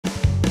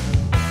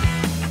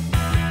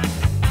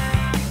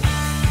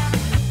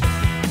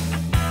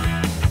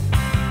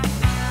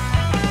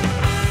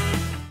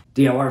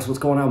DIYers, what's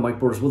going on? Mike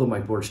Borders with the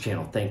Mike Borders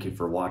channel. Thank you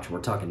for watching.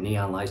 We're talking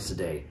neon lights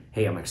today.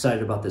 Hey, I'm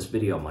excited about this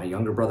video. My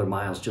younger brother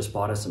Miles just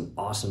bought us an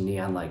awesome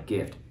neon light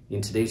gift. In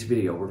today's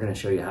video, we're going to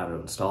show you how to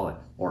install it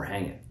or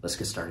hang it. Let's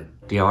get started.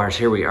 DIYers,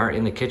 here we are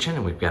in the kitchen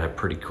and we've got a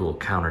pretty cool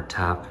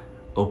countertop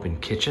open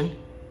kitchen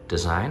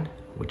design,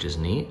 which is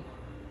neat.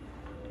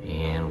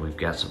 And we've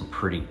got some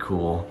pretty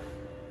cool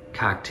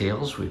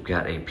cocktails. We've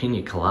got a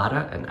pina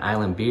colada, an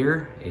island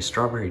beer, a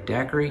strawberry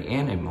daiquiri,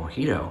 and a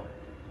mojito.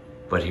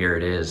 But here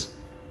it is.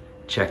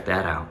 Check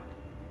that out.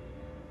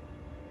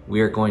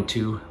 We are going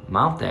to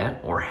mount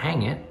that or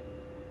hang it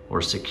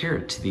or secure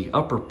it to the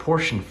upper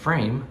portion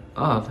frame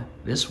of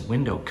this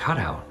window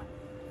cutout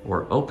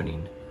or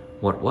opening,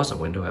 what was a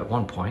window at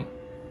one point.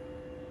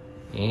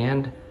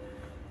 And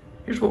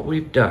here's what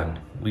we've done.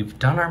 We've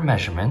done our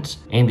measurements,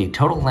 and the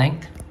total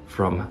length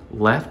from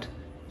left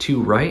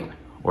to right,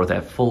 or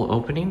that full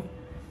opening,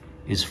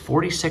 is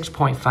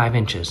 46.5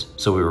 inches.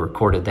 So we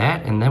recorded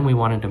that, and then we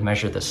wanted to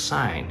measure the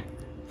sign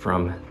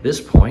from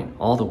this point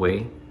all the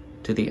way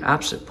to the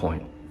opposite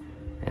point,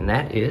 and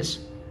that is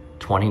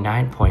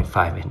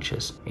 29.5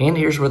 inches. And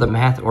here's where the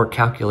math or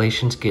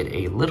calculations get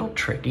a little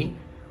tricky.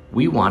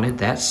 We wanted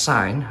that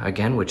sign,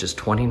 again, which is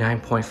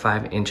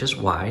 29.5 inches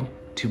wide,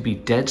 to be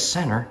dead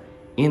center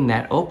in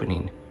that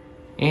opening.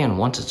 And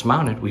once it's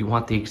mounted, we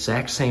want the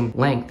exact same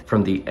length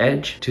from the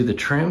edge to the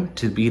trim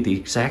to be the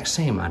exact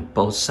same on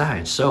both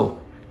sides.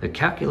 So the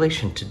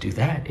calculation to do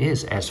that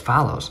is as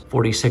follows: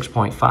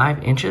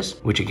 46.5 inches,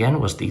 which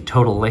again was the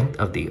total length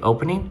of the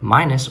opening,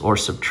 minus or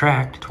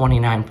subtract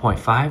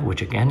 29.5,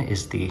 which again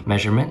is the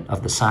measurement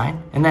of the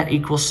sign, and that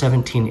equals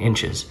 17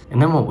 inches.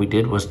 And then what we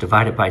did was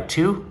divide it by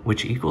 2,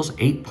 which equals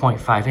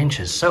 8.5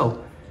 inches.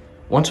 So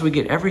once we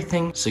get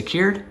everything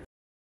secured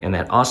and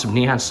that awesome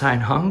neon sign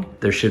hung,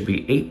 there should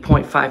be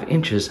 8.5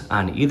 inches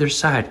on either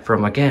side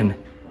from, again,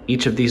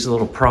 each of these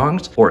little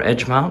prongs or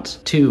edge mounts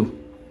to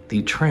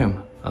the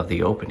trim of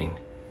the opening.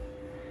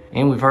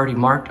 And we've already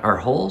marked our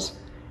holes,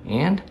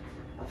 and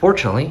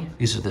fortunately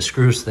these are the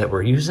screws that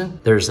we're using.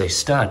 There's a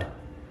stud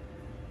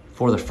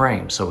for the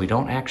frame, so we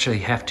don't actually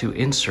have to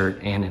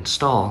insert and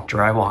install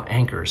drywall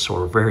anchors, so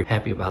we're very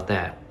happy about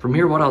that. From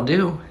here, what I'll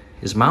do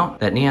is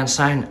mount that neon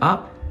sign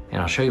up, and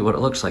I'll show you what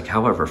it looks like.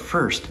 However,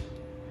 first,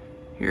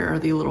 here are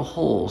the little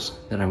holes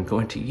that I'm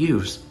going to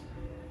use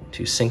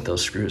to sink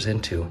those screws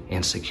into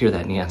and secure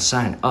that neon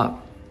sign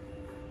up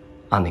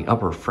on the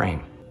upper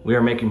frame. We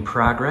are making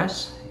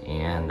progress,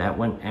 and that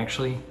went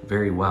actually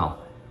very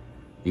well.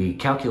 The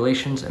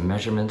calculations and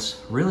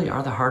measurements really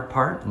are the hard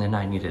part, and then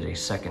I needed a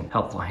second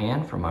helpful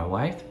hand from my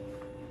wife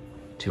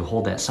to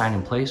hold that sign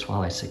in place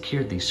while I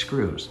secured these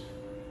screws.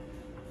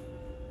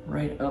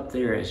 Right up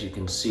there, as you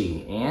can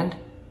see, and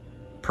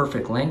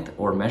perfect length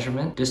or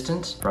measurement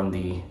distance from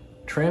the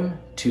trim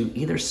to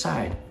either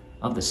side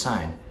of the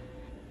sign.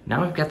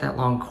 Now we've got that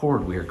long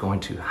cord we are going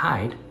to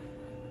hide,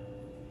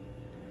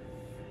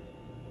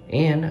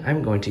 and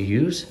I'm going to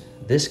use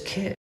this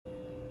kit.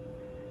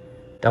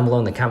 Down below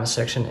in the comment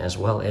section, as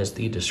well as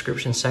the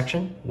description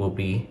section, will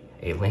be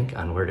a link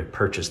on where to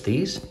purchase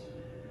these.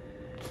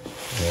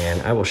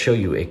 And I will show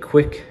you a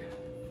quick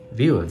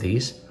view of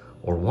these,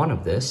 or one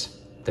of this,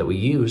 that we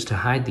use to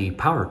hide the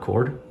power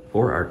cord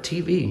for our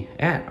TV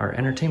at our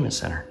entertainment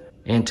center.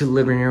 And to the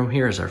living room,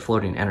 here is our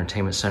floating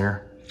entertainment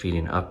center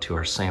feeding up to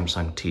our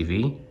Samsung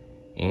TV.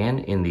 And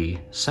in the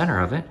center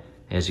of it,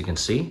 as you can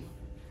see,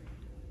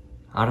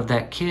 out of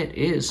that kit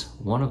is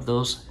one of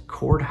those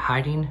cord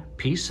hiding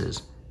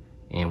pieces,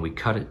 and we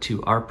cut it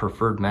to our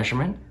preferred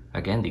measurement.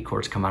 Again, the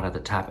cords come out of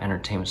the top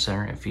entertainment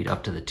center and feed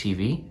up to the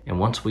TV. And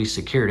once we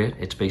secured it,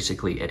 it's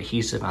basically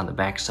adhesive on the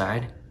back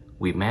side.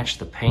 We matched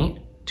the paint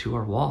to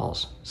our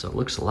walls, so it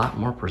looks a lot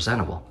more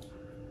presentable.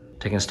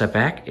 Taking a step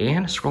back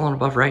and scrolling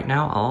above right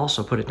now, I'll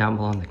also put it down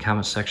below in the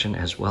comment section,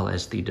 as well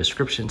as the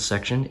description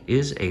section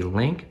is a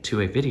link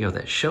to a video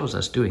that shows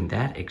us doing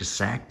that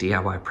exact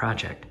DIY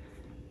project.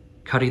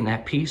 Cutting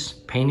that piece,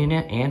 painting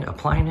it, and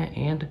applying it,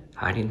 and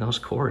hiding those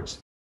cords.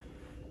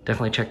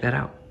 Definitely check that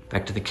out.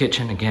 Back to the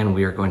kitchen. Again,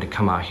 we are going to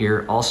come out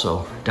here,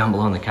 also down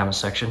below in the comment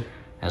section,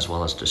 as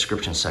well as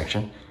description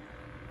section.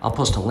 I'll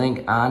post a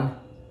link on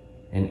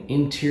an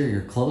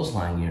interior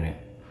clothesline unit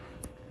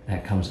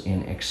that comes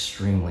in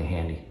extremely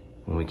handy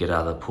when we get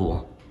out of the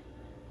pool.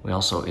 We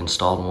also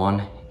installed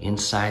one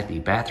inside the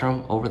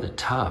bathroom over the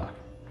tub.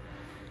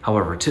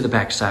 However, to the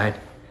back side,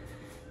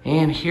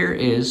 and here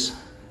is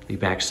the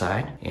back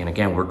side. And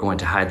again, we're going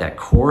to hide that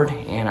cord,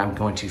 and I'm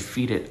going to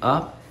feed it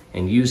up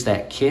and use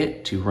that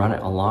kit to run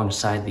it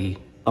alongside the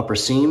upper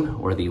seam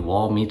where the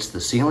wall meets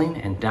the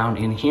ceiling, and down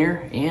in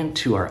here and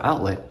to our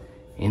outlet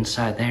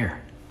inside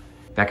there.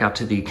 Back out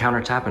to the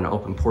countertop and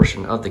open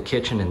portion of the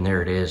kitchen, and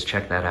there it is.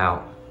 Check that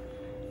out.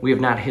 We have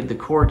not hid the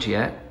cords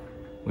yet.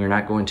 We're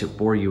not going to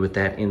bore you with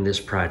that in this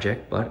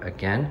project, but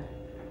again,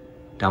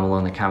 down below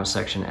in the comment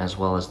section, as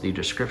well as the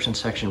description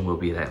section, will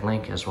be that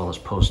link, as well as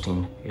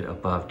posting it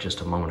above just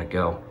a moment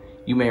ago.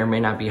 You may or may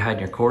not be hiding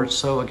your cords,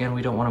 so again,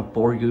 we don't want to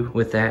bore you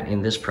with that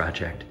in this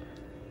project.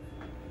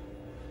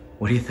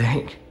 What do you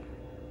think?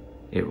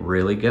 It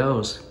really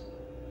goes.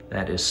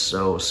 That is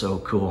so, so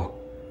cool.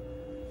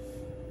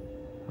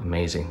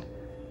 Amazing.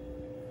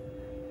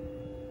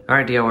 All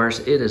right,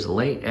 DIYers, it is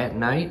late at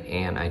night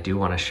and I do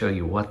want to show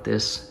you what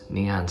this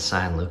neon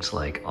sign looks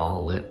like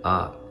all lit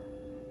up.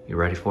 You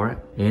ready for it?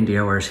 And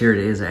DIYers, here it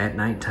is at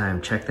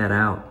nighttime. Check that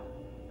out.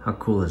 How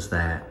cool is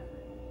that?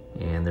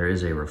 And there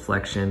is a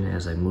reflection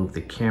as I move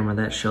the camera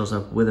that shows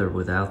up with or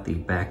without the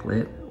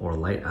backlit or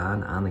light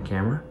on the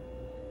camera.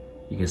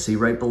 You can see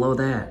right below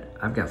that,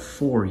 I've got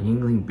 4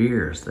 Yuengling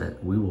beers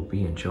that we will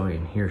be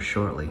enjoying here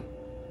shortly.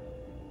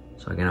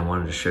 So again, I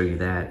wanted to show you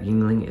that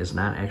Yuengling is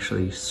not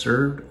actually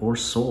served or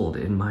sold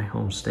in my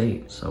home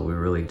state. So we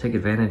really take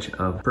advantage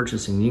of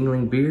purchasing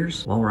Yuengling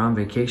beers while we're on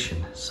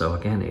vacation. So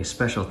again, a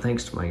special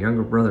thanks to my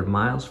younger brother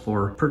Miles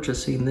for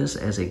purchasing this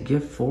as a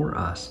gift for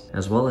us,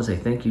 as well as a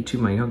thank you to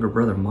my younger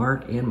brother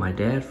Mark and my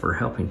dad for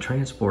helping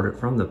transport it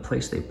from the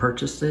place they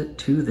purchased it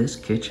to this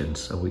kitchen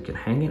so we can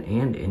hang it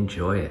and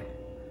enjoy it.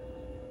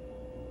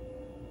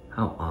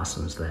 How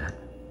awesome is that?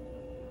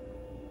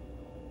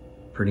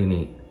 Pretty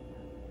neat.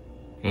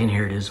 And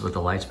here it is with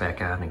the lights back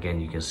on. Again,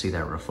 you can see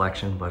that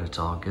reflection, but it's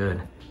all good.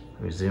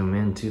 Let me zoom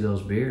into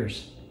those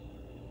beers.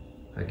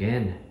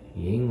 Again,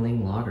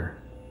 Yuengling Lager.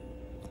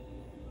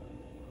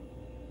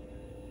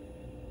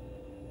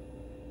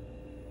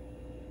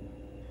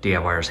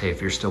 DIYers, hey, if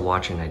you're still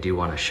watching, I do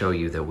want to show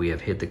you that we have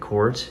hid the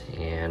cords.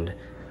 And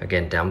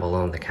again, down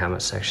below in the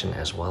comment section,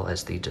 as well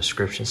as the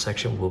description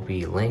section, will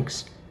be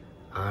links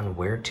on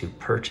where to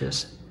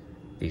purchase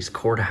these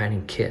cord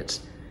hiding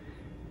kits.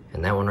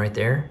 And that one right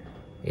there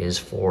is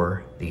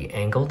for the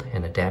angled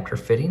and adapter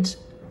fittings.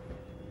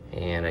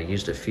 And I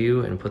used a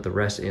few and put the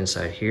rest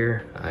inside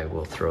here. I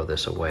will throw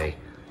this away.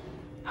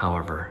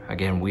 However,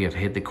 again, we have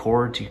hid the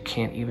cords. You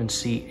can't even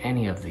see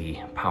any of the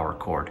power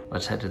cord.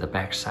 Let's head to the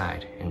back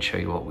side and show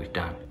you what we've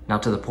done. Now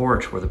to the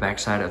porch where the back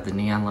side of the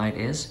neon light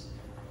is.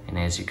 And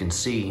as you can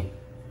see,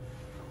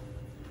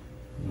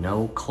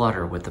 no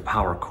clutter with the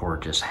power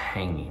cord just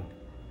hanging.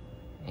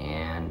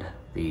 And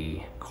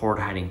the cord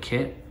hiding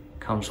kit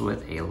comes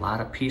with a lot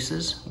of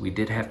pieces. We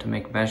did have to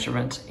make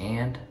measurements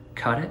and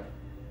cut it.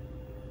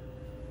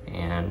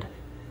 And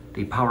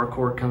the power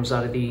cord comes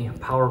out of the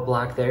power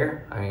block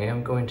there. I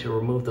am going to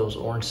remove those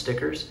orange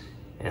stickers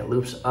and it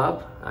loops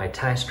up. I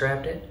tie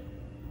strapped it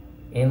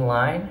in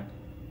line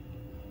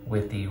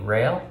with the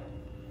rail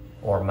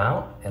or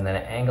mount, and then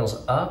it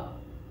angles up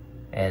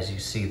as you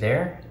see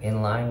there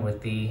in line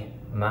with the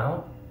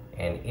mount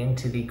and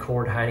into the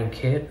cord hiding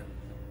kit.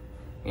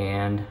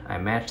 And I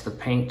matched the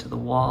paint to the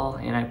wall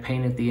and I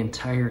painted the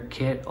entire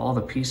kit, all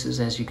the pieces.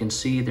 As you can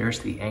see, there's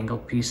the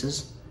angled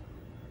pieces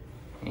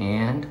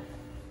and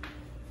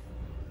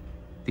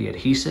the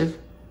adhesive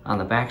on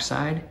the back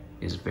side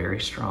is very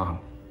strong.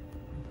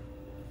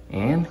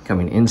 And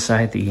coming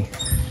inside the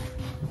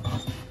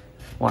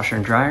washer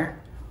and dryer,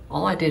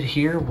 all I did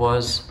here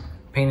was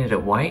painted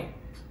it white,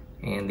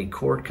 and the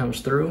cord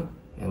comes through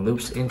and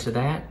loops into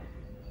that,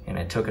 and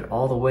I took it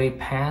all the way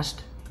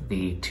past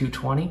the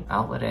 220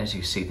 outlet as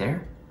you see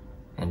there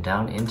and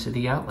down into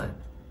the outlet.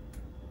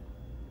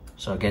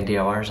 So again,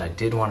 DIYers, I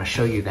did want to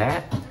show you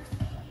that.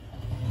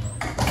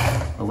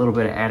 A little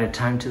bit of added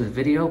time to the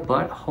video,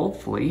 but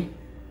hopefully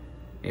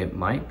it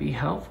might be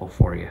helpful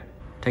for you.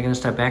 Taking a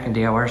step back in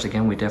DIYers,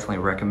 again, we definitely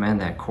recommend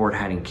that cord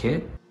hiding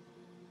kit.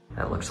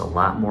 That looks a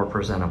lot more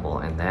presentable,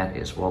 and that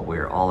is what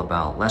we're all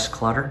about. Less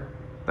clutter,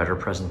 better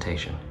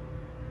presentation.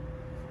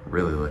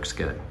 Really looks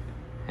good.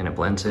 And it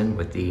blends in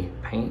with the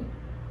paint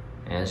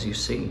as you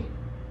see.